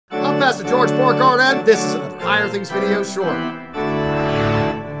Pastor George Borgard, and this is another Higher Things video short.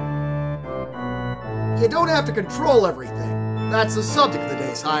 You don't have to control everything. That's the subject of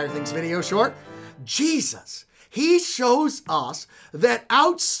today's Higher Things video short. Jesus, he shows us that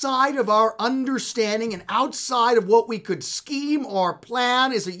outside of our understanding and outside of what we could scheme or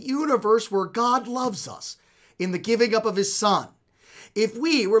plan is a universe where God loves us in the giving up of his Son. If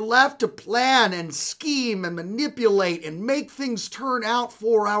we were left to plan and scheme and manipulate and make things turn out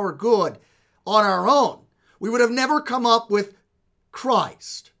for our good on our own, we would have never come up with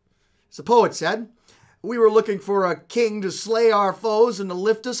Christ. As the poet said, we were looking for a king to slay our foes and to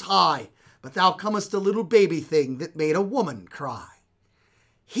lift us high, but thou comest a little baby thing that made a woman cry.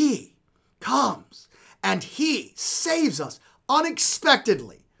 He comes and he saves us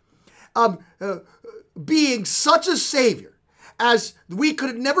unexpectedly, being such a savior as we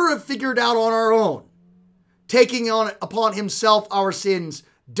could never have figured out on our own, taking upon himself our sins,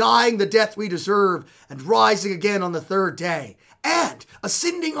 dying the death we deserve, and rising again on the third day, and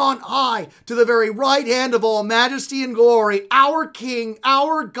ascending on high to the very right hand of all majesty and glory, our King,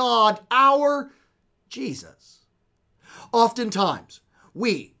 our God, our Jesus. Oftentimes,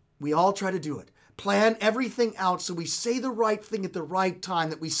 we all try to do it. Plan everything out so we say the right thing at the right time,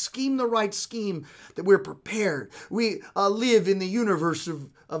 that we scheme the right scheme, that we're prepared. We live in the universe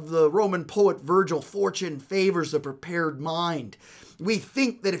of the Roman poet Virgil, fortune favors the prepared mind. We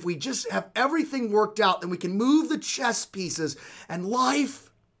think that if we just have everything worked out, then we can move the chess pieces and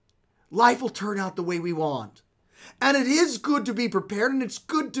life will turn out the way we want. And it is good to be prepared, and it's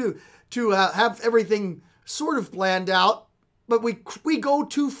good to have everything sort of planned out, but we go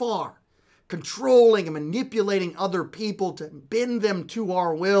too far, controlling and manipulating other people to bend them to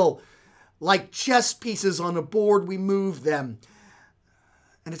our will. Like chess pieces on a board, we move them.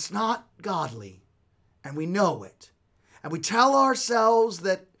 And it's not godly, and we know it. And we tell ourselves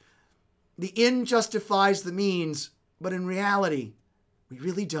that the end justifies the means, but in reality, we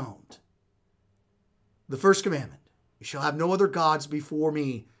really don't. The first commandment, you shall have no other gods before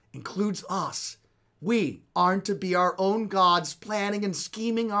me, includes us. We aren't to be our own gods, planning and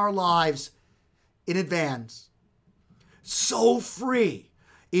scheming our lives in advance. So free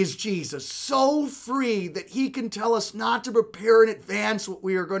is Jesus, so free that he can tell us not to prepare in advance what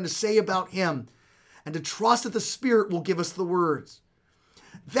we are going to say about him, and to trust that the Spirit will give us the words.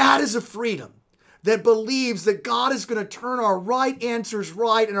 That is a freedom that believes that God is going to turn our right answers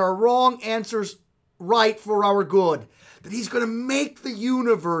right and our wrong answers right for our good. That he's going to make the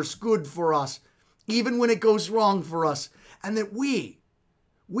universe good for us, even when it goes wrong for us. And that we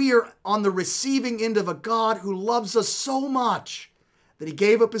are on the receiving end of a God who loves us so much that he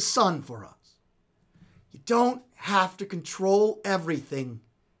gave up his Son for us. You don't have to control everything,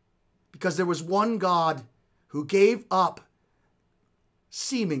 because there was one God who gave up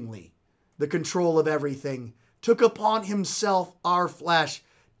seemingly the control of everything, took upon himself our flesh,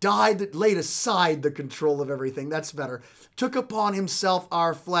 laid aside the control of everything. That's better. Took upon himself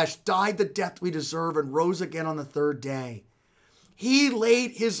our flesh, died the death we deserve, and rose again on the third day. He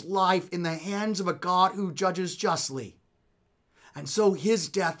laid his life in the hands of a God who judges justly. And so his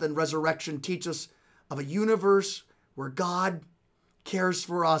death and resurrection teach us of a universe where God cares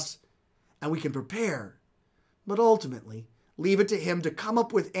for us and we can prepare, but ultimately leave it to him to come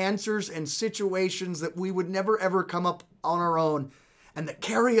up with answers and situations that we would never ever come up on our own, and that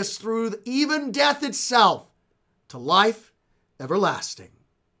carry us through even death itself to life everlasting.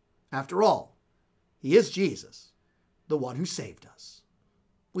 After all, he is Jesus, the one who saved us.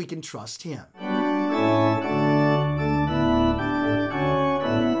 We can trust him.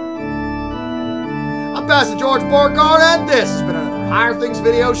 I'm Pastor George Borgard, and this has been another Higher Things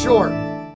video short.